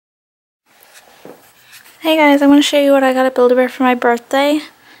Hey guys, I want to show you what I got at Build-A-Bear for my birthday.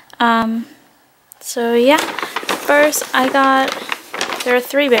 So yeah, first there are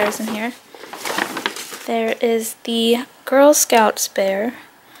 3 bears in here. There is the Girl Scouts bear,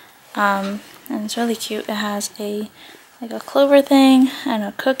 and it's really cute. It has like a clover thing and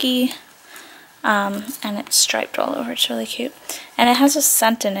a cookie, and it's striped all over. It's really cute. And it has a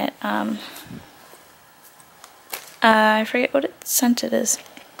scent in it. I forget what scent it is.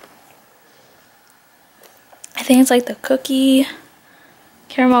 I think it's like the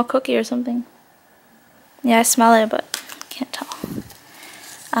caramel cookie or something. Yeah, I smell it, but can't tell.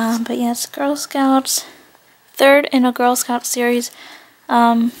 But yeah, it's Girl Scouts. 3rd in a Girl Scout series.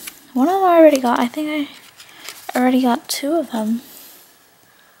 One of them I already got. I think I already got 2 of them.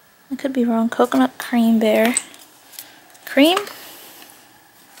 I could be wrong. Coconut cream bear. Cream?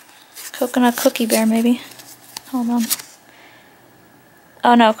 Coconut cookie bear, maybe. Hold on.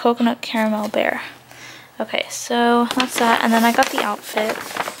 Oh no, coconut caramel bear. Okay, so that's that, and then I got the outfit.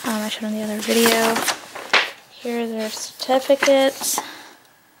 I showed in the other video. Here are their certificates.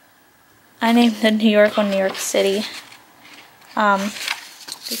 I named the New York one New York City,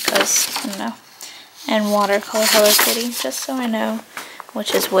 because, I don't know, and watercolor Hello Kitty, just so I know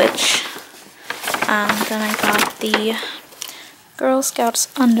which is which. Then I got the Girl Scouts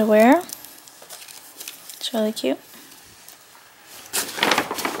underwear. It's really cute.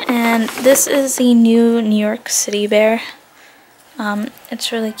 And this is the new New York City bear.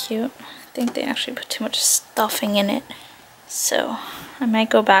 It's really cute. I think they actually put too much stuffing in it, so I might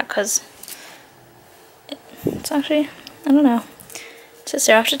go back because it's actually, I don't know. It's just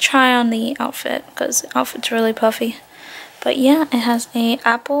there. I have to try on the outfit because the outfit's really puffy. But yeah, it has a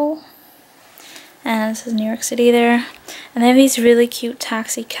apple, and this is New York City there. And they have these really cute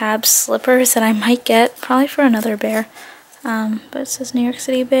taxi cab slippers that I might get, probably for another bear. But it says New York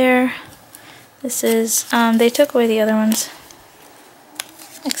City bear. This is, they took away the other ones.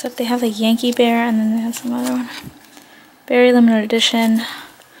 Except they have a Yankee bear, and then they have some other one. Very limited edition.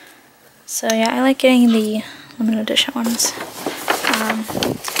 So yeah, I like getting the limited edition ones.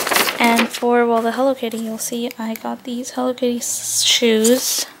 And for, well, the Hello Kitty, you'll see I got these Hello Kitty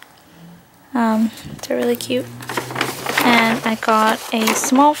shoes. They're really cute. And I got a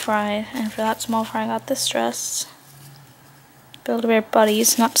small fry, and for that small fry I got this dress. Build-A-Bear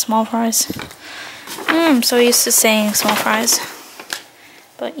Buddies, not small fries. I'm so used to saying small fries.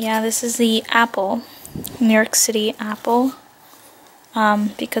 But yeah, this is the apple. New York City apple.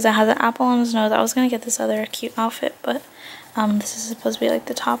 Because it has an apple on his nose. I was going to get this other cute outfit, but this is supposed to be like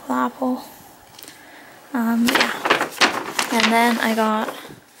the top of the apple. Yeah. And then I got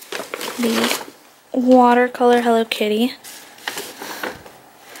the watercolor Hello Kitty.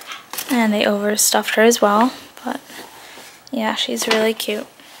 And they overstuffed her as well, but yeah, she's really cute.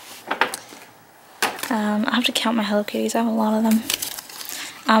 I have to count my Hello Kitties. I have a lot of them.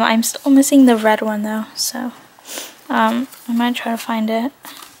 I'm still missing the red one though, so I might try to find it.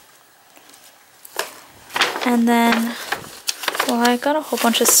 And then, well, I got a whole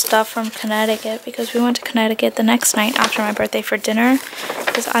bunch of stuff from Connecticut because we went to Connecticut the next night after my birthday for dinner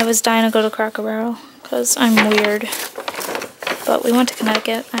because I was dying to go to Cracker Barrel because I'm weird. But we went to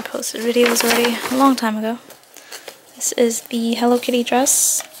Connecticut. I posted videos already a long time ago. This is the Hello Kitty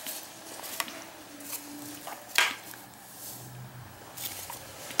dress.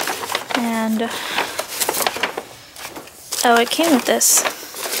 And, oh, it came with this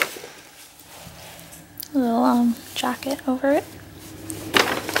little jacket over it.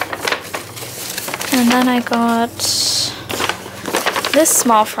 And then I got this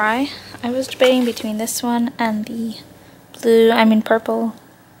small fry. I was debating between this one and the purple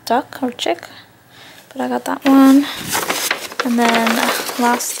duck or chick. But I got that one. And then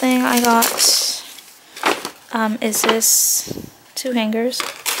last thing I got is this 2 hangers.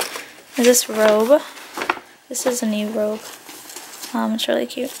 Is this robe. This is a new robe. It's really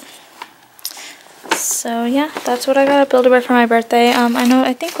cute. So yeah, that's what I got at Build-A-Bear for my birthday.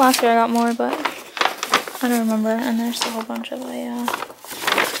 I think last year I got more, but I don't remember. And there's a whole bunch of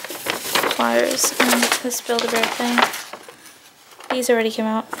flyers and this Build-A-Bear thing. These already came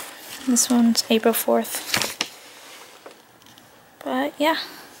out. This one's April 4th. But yeah.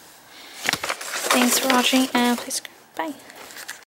 Thanks for watching, and please subscribe. Bye.